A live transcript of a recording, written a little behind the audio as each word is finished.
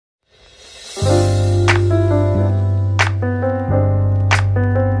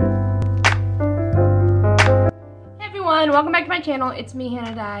channel. It's me,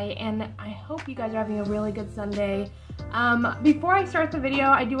 Hannah Dye, and I hope you guys are having a really good Sunday. Before I start the video,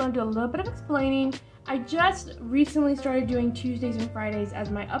 I do want to do a little bit of explaining. I just recently started doing Tuesdays and Fridays as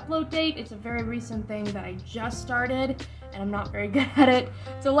my upload date. It's a very recent thing that I just started, and I'm not very good at it.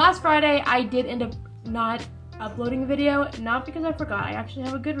 So last Friday, I did end up not uploading a video, not because I forgot. I actually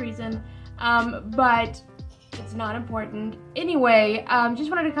have a good reason, but it's not important. Anyway, just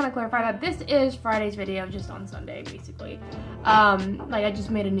wanted to kind of clarify that this is Friday's video, just on Sunday, basically. Like, I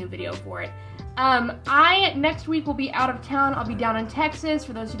just made a new video for it. Next week will be out of town. I'll be down in Texas.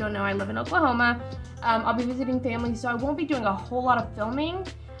 For those who don't know, I live in Oklahoma. I'll be visiting family, so I won't be doing a whole lot of filming.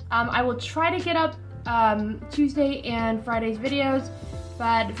 I will try to get up Tuesday and Friday's videos,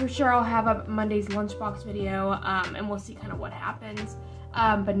 but for sure I'll have up Monday's lunchbox video, and we'll see kind of what happens.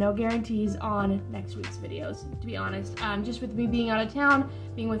 But no guarantees on next week's videos, to be honest. Just with me being out of town,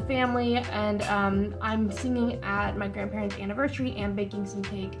 being with family, and I'm singing at my grandparents' anniversary and baking some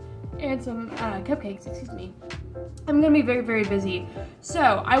cake and some cupcakes, excuse me. I'm gonna be very, very busy.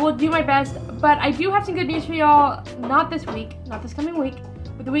 So I will do my best, but I do have some good news for y'all. Not this week, not this coming week,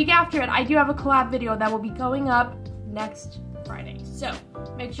 but the week after it, I do have a collab video that will be going up next Friday. So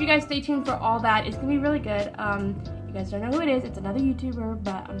make sure you guys stay tuned for all that. It's gonna be really good. You guys don't know who it is. It's another YouTuber,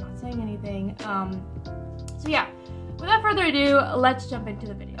 but I'm not saying anything. So yeah, without further ado, let's jump into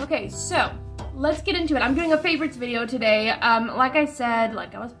the video. Okay, so let's get into it. I'm doing a favorites video today. Like I said,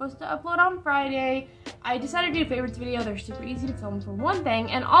 like I was supposed to upload on Friday, I decided to do a favorites video. They're super easy to film for one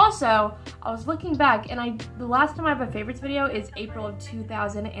thing, and also I was looking back, and the last time I have a favorites video is April of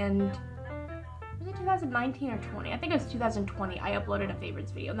 2019 or 20? I think it was 2020. I uploaded a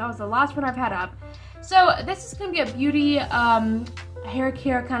favorites video, and that was the last one I've had up. So this is gonna be a beauty hair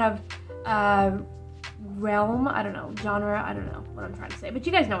care kind of realm. I don't know, genre. I don't know what I'm trying to say, but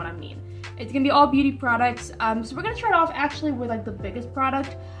you guys know what I mean. It's gonna be all beauty products. So we're gonna start off actually with like the biggest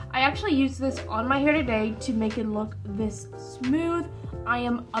product. I actually used this on my hair today to make it look this smooth. I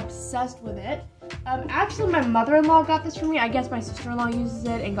am obsessed with it. Actually, my mother-in-law got this for me. I guess my sister-in-law uses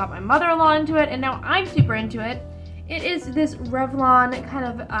it and got my mother-in-law into it, and now I'm super into it. It is this Revlon kind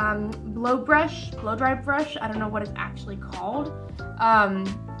of blow dry brush. I don't know what it's actually called.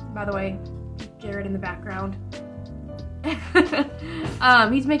 By the way, Jared in the background.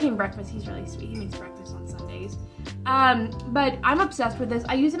 He's making breakfast. He's really sweet. He makes breakfast on Sundays. But I'm obsessed with this.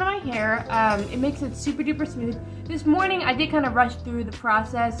 I use it on my hair. It makes it super duper smooth. This morning I did kind of rush through the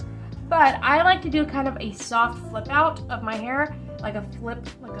process, but I like to do kind of a soft flip out of my hair, like a flip,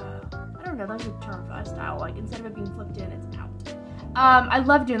 like a, I don't know, that's a term for a style, like instead of it being flipped in, it's out. I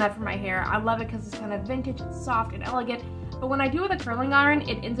love doing that for my hair. I love it because it's kind of vintage, it's soft and elegant, but when I do it with a curling iron,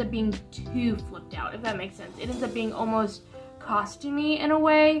 it ends up being too flipped out, if that makes sense. It ends up being almost costumey in a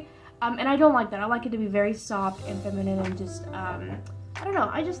way, and I don't like that. I like it to be very soft and feminine and just, I don't know,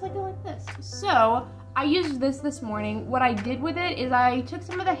 I just like it like this. So I used this morning. What I did with it is I took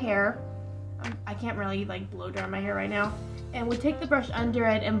some of the hair, I can't really like blow dry my hair right now, and would take the brush under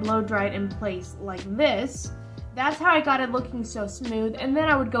it and blow dry it in place like this. That's how I got it looking so smooth, and then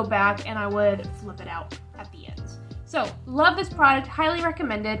I would go back and I would flip it out at the ends. So, love this product, highly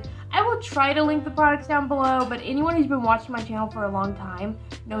recommended. I will try to link the products down below, but anyone who's been watching my channel for a long time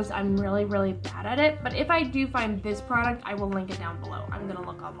knows I'm really, really bad at it. But if I do find this product, I will link it down below. I'm gonna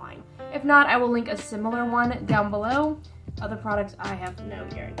look online. If not, I will link a similar one down below. Other products, I have no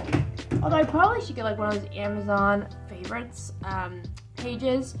guarantee. Although I probably should get like one of those Amazon favorites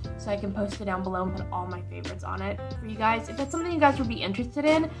pages, so I can post it down below and put all my favorites on it for you guys. If that's something you guys would be interested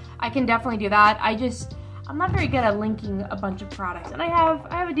in, I can definitely do that. I'm not very good at linking a bunch of products, and I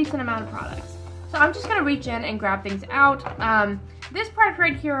have a decent amount of products. So I'm just gonna reach in and grab things out. This product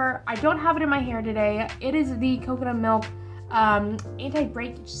right here, I don't have it in my hair today. It is the coconut milk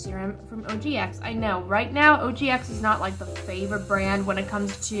anti-breakage serum from OGX. I know, right now, OGX is not like the favorite brand when it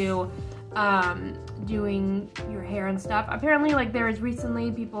comes to doing your hair and stuff. Apparently, like there is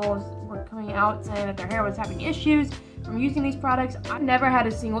recently people were coming out saying that their hair was having issues from using these products. I've never had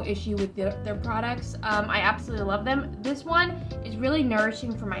a single issue with their products. I absolutely love them. This one is really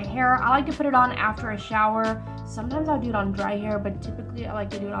nourishing for my hair. I like to put it on after a shower. Sometimes I'll do it on dry hair, but typically I like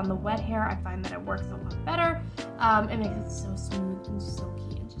to do it on the wet hair. I find that it works a lot better. It makes it so smooth and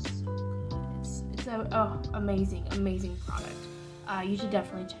silky and just so good. It's a amazing, amazing product. You should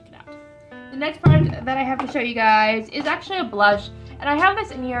definitely check it out. The next product that I have to show you guys is actually a blush, and I have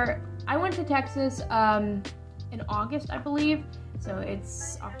this in here. I went to Texas in August, I believe, so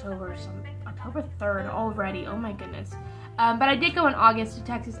it's October 3rd already. Oh my goodness. But I did go in August to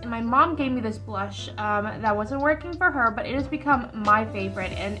Texas, and my mom gave me this blush that wasn't working for her, but it has become my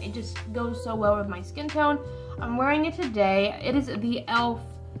favorite, and it just goes so well with my skin tone. I'm wearing it today. It is the e.l.f.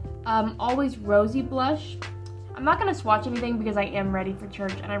 Always Rosy blush. I'm not going to swatch anything because I am ready for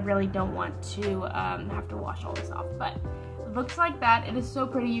church, and I really don't want to have to wash all this off, but it looks like that. It is so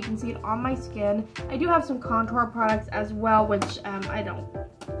pretty. You can see it on my skin. I do have some contour products as well, which I don't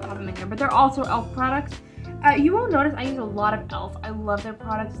have them in here, but they're also e.l.f. products. You will notice I use a lot of e.l.f. I love their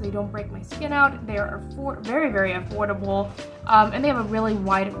products. They don't break my skin out. They are very, very affordable, and they have a really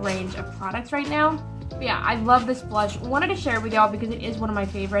wide range of products right now. But yeah, I love this blush. Wanted to share it with y'all because it is one of my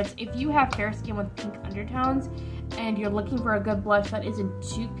favorites. If you have fair skin with pink undertones and you're looking for a good blush that isn't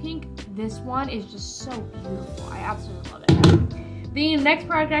too pink, this one is just so beautiful. I absolutely love it. The next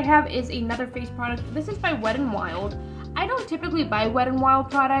product I have is another face product. This is by Wet n Wild. I don't typically buy Wet n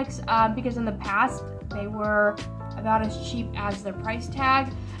Wild products because in the past they were about as cheap as their price tag.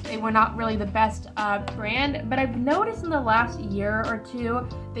 They were not really the best brand, but I've noticed in the last year or two,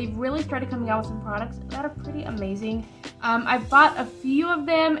 they've really started coming out with some products that are pretty amazing. I bought a few of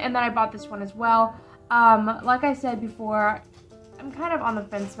them, and then I bought this one as well. Like I said before, I'm kind of on the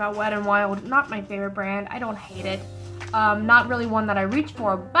fence about Wet n Wild. Not my favorite brand. I don't hate it. Not really one that I reach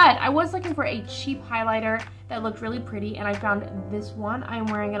for, but I was looking for a cheap highlighter that looked really pretty, and I found this one. I'm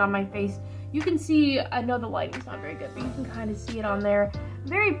wearing it on my face. You can see, I know the lighting's not very good, but you can kind of see it on there.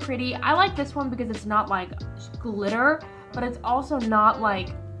 Very pretty. I like this one because it's not like glitter, but it's also not like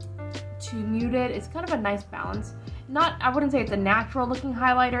too muted. It's kind of a nice balance. I wouldn't say it's a natural looking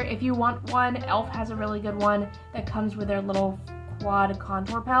highlighter. If you want one, e.l.f. has a really good one that comes with their little quad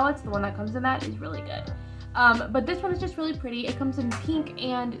contour palettes. The one that comes in that is really good. But this one is just really pretty. It comes in pink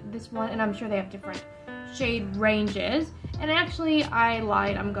and this one, and I'm sure they have different shade ranges. And actually, I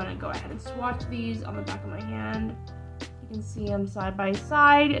lied. I'm gonna go ahead and swatch these on the back of my hand. You can see them side by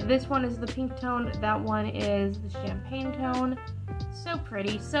side. This one is the pink tone. That one is the champagne tone. So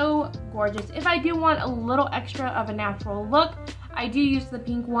pretty, so gorgeous. If I do want a little extra of a natural look, I do use the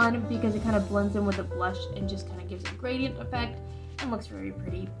pink one because it kind of blends in with the blush and just kind of gives a gradient effect and looks very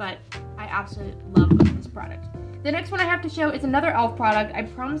pretty, but I absolutely love this product. The next one I have to show is another e.l.f. product. I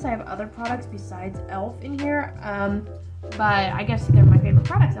promise I have other products besides e.l.f. in here, but I guess they're my favorite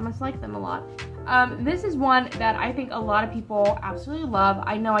products. I must like them a lot. This is one that I think a lot of people absolutely love.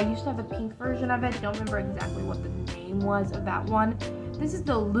 I know I used to have the pink version of it. Don't remember exactly what the name was of that one. This is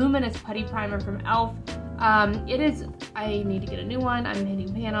the Luminous Putty Primer from e.l.f. I need to get a new one. I'm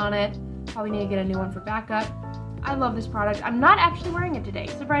hitting pan on it. Probably need to get a new one for backup. I love this product. I'm not actually wearing it today,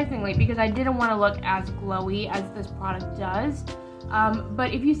 surprisingly, because I didn't want to look as glowy as this product does.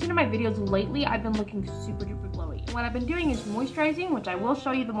 But if you've seen in my videos lately, I've been looking super duper glowy. And what I've been doing is moisturizing, which I will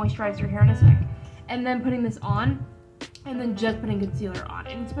show you the moisturizer here in a sec, and then putting this on, and then just putting concealer on,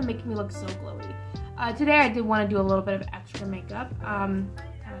 and it's been making me look so glowy. Today I did want to do a little bit of extra makeup. Kind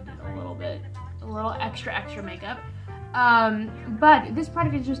of did a little extra makeup. But this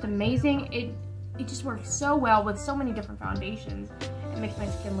product is just amazing. It just works so well with so many different foundations. It makes my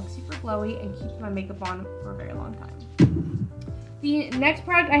skin look super glowy and keeps my makeup on for a very long time. The next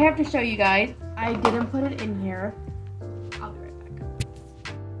product I have to show you guys, I didn't put it in here. I'll be right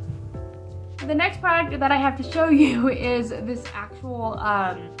back. The next product that I have to show you is this actual,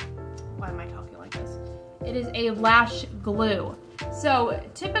 why am I talking like this? It is a lash glue. So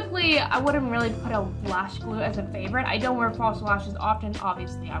typically I wouldn't really put a lash glue as a favorite. I don't wear false lashes often.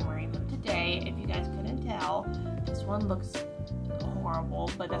 Obviously I'm wearing them today. If you guys couldn't tell, this one looks horrible,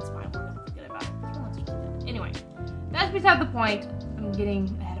 but that's fine. We're gonna forget about it. This one looks really good. Anyway, that's beside the point. I'm getting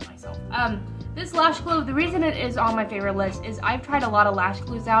ahead of myself. This lash glue, the reason it is on my favorite list is I've tried a lot of lash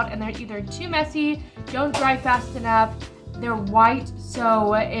glues out and they're either too messy, don't dry fast enough, they're white, so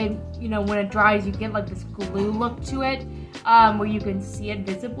when it dries you get like this glue look to it, where you can see it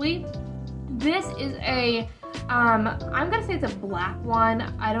visibly. This is I'm gonna say it's a black one.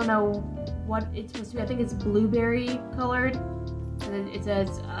 I don't know what it's supposed to be. I think it's blueberry colored. It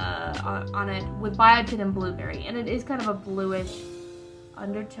says on it with biotin and blueberry, and it is kind of a bluish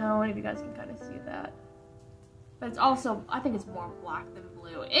undertone, if you guys can kind of see that. But it's also, I think it's more black than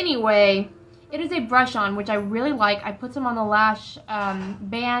blue. Anyway, it is a brush on, which I really like. I put some on the lash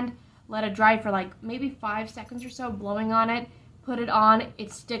band, let it dry for like maybe 5 seconds or so, blowing on it, put it on,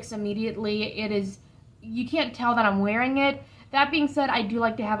 it sticks immediately. You can't tell that I'm wearing it. That being said, I do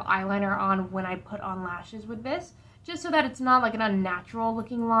like to have eyeliner on when I put on lashes with this, just so that it's not like an unnatural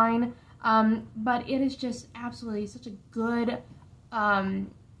looking line. But it is just absolutely such a good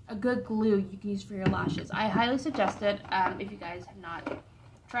glue you can use for your lashes. I highly suggest it if you guys have not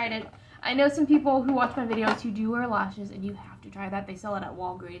tried it. I know some people who watch my videos who do wear lashes, and you have to try that. They sell it at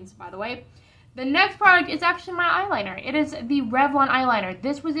Walgreens, by the way. The next product is actually my eyeliner. It is the Revlon eyeliner.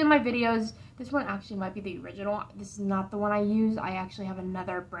 This was in my videos. This one actually might be the original. This is not the one I use. I actually have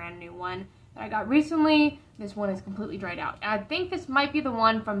another brand new one that I got recently. This one is completely dried out. And I think this might be the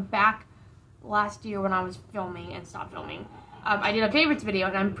one from back last year when I was filming and stopped filming. I did a favorites video,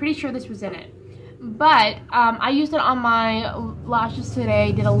 and I'm pretty sure this was in it. But I used it on my lashes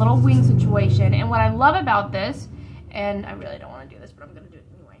today, did a little wing situation, and what I love about this, and I really don't want to do this, but I'm going to do it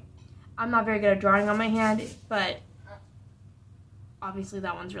anyway. I'm not very good at drawing on my hand, but obviously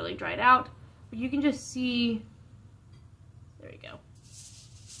that one's really dried out. But you can just see, there we go.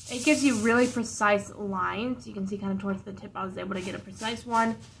 It gives you really precise lines. You can see kind of towards the tip I was able to get a precise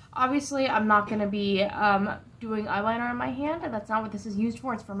one. Obviously, I'm not going to be doing eyeliner on my hand. That's not what this is used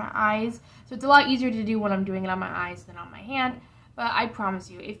for. It's for my eyes. So it's a lot easier to do when I'm doing it on my eyes than on my hand. But I promise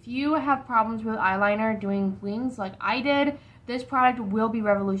you, if you have problems with eyeliner doing wings like I did, this product will be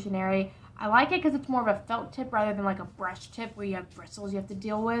revolutionary. I like it because it's more of a felt tip rather than like a brush tip where you have bristles you have to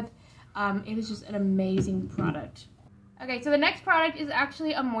deal with. It is just an amazing product. Okay, so the next product is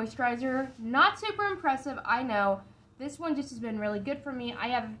actually a moisturizer. Not super impressive, I know. This one just has been really good for me. I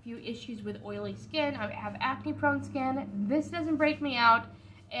have a few issues with oily skin. I have acne-prone skin. This doesn't break me out,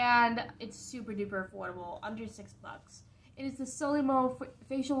 and it's super duper affordable, under $6. It is the Solimo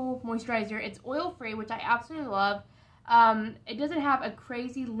Facial Moisturizer. It's oil-free, which I absolutely love. It doesn't have a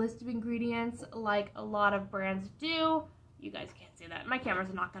crazy list of ingredients like a lot of brands do. You guys can't see that. My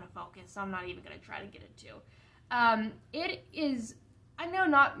camera's not going to focus, so I'm not even going to try to get it to. It is, I know,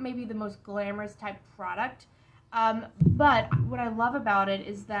 not maybe the most glamorous type product, but what I love about it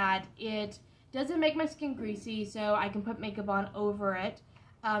is that it doesn't make my skin greasy, so I can put makeup on over it.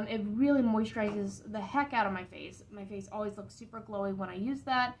 It really moisturizes the heck out of my face. My face always looks super glowy when I use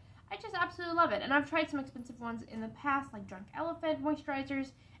that. I just absolutely love it. And I've tried some expensive ones in the past, like Drunk Elephant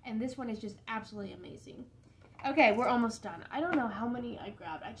moisturizers, and this one is just absolutely amazing. Okay, we're almost done. I don't know how many I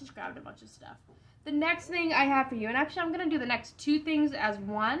grabbed. I just grabbed a bunch of stuff. The next thing I have for you, and actually I'm going to do the next two things as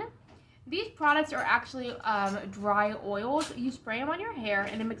one. These products are actually dry oils. You spray them on your hair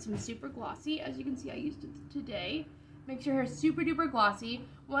and it makes them super glossy. As you can see, I used it today. Makes your hair super duper glossy.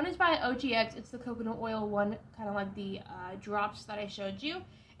 One is by OGX. It's the coconut oil one, kind of like the drops that I showed you.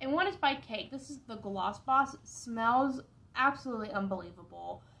 And one is by Cake. This is the Gloss Boss. Smells absolutely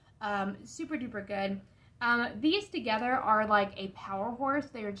unbelievable. Super duper good. These together are like a power horse.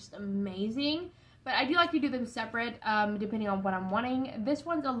 They are just amazing. But I do like to do them separate, depending on what I'm wanting. This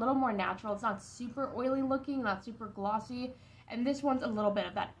one's a little more natural. It's not super oily looking, not super glossy. And this one's a little bit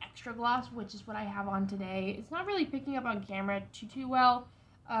of that extra gloss, which is what I have on today. It's not really picking up on camera too well,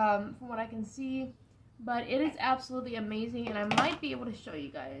 from what I can see. But it is absolutely amazing, and I might be able to show you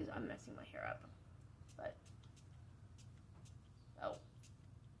guys. I'm messing my hair up. But, oh.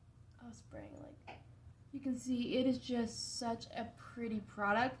 I was spraying like, you can see it is just such a pretty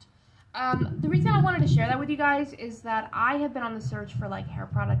product. The reason I wanted to share that with you guys is that I have been on the search for like hair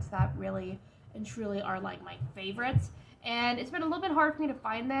products that really and truly are like my favorites, and it's been a little bit hard for me to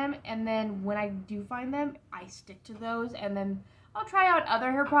find them, and then when I do find them, I stick to those, and then I'll try out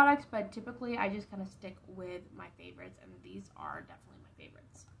other hair products, but typically I just kind of stick with my favorites, and these are definitely my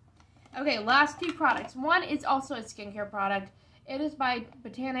favorites. Okay, last two products. One is also a skincare product. It is by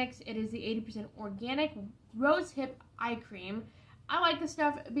Botanics. It is the 80% organic rose hip eye cream. I like this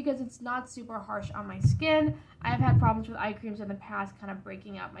stuff because it's not super harsh on my skin. I have had problems with eye creams in the past kind of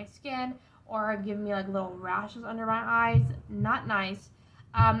breaking out my skin or giving me like little rashes under my eyes. Not nice.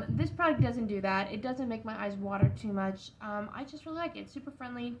 This product doesn't do that. It doesn't make my eyes water too much. I just really like it. It's super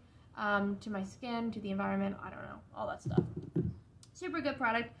friendly to my skin, to the environment. I don't know, all that stuff. Super good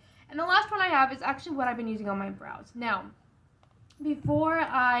product. And the last one I have is actually what I've been using on my brows. Now, before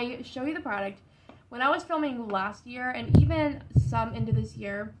I show you the product, when I was filming last year, and even some into this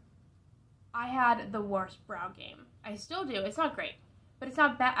year, I had the worst brow game. I still do. It's not great, but it's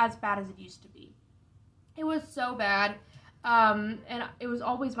not as bad as it used to be. It was so bad, and it was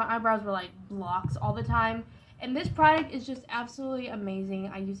always, my eyebrows were like blocks all the time. And this product is just absolutely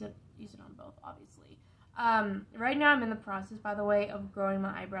amazing. I use it on both, obviously. Right now I'm in the process, by the way, of growing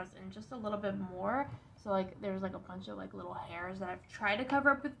my eyebrows in just a little bit more. So like there's like a bunch of like little hairs that I've tried to cover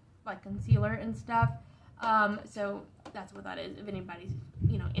up with like concealer and stuff. So that's what that is, if anybody's,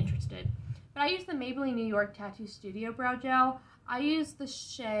 you know, interested. But I use the Maybelline New York Tattoo Studio Brow Gel. I use the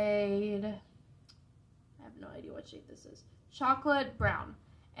shade, I have no idea what shade this is, Chocolate Brown.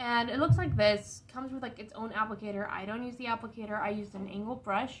 And it looks like this. Comes with like its own applicator. I don't use the applicator. I use an angled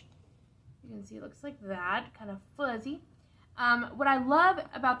brush. You can see it looks like that, kind of fuzzy. What I love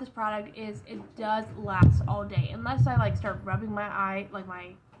about this product is it does last all day. Unless I like start rubbing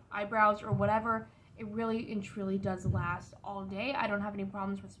my eyebrows or whatever, it really and truly does last all day. I don't have any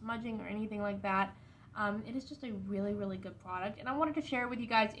problems with smudging or anything like that. It is just a really, really good product, and I wanted to share it with you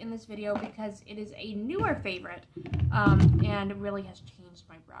guys in this video because it is a newer favorite, and really has changed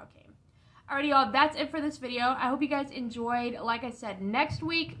my brow game. Alrighty, y'all, that's it for this video. I hope you guys enjoyed. Like I said, next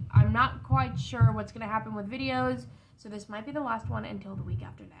week, I'm not quite sure what's going to happen with videos, so this might be the last one until the week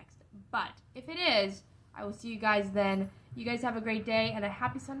after next. But if it is, I will see you guys then. You guys have a great day and a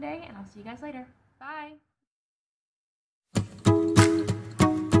happy Sunday, and I'll see you guys later. Bye!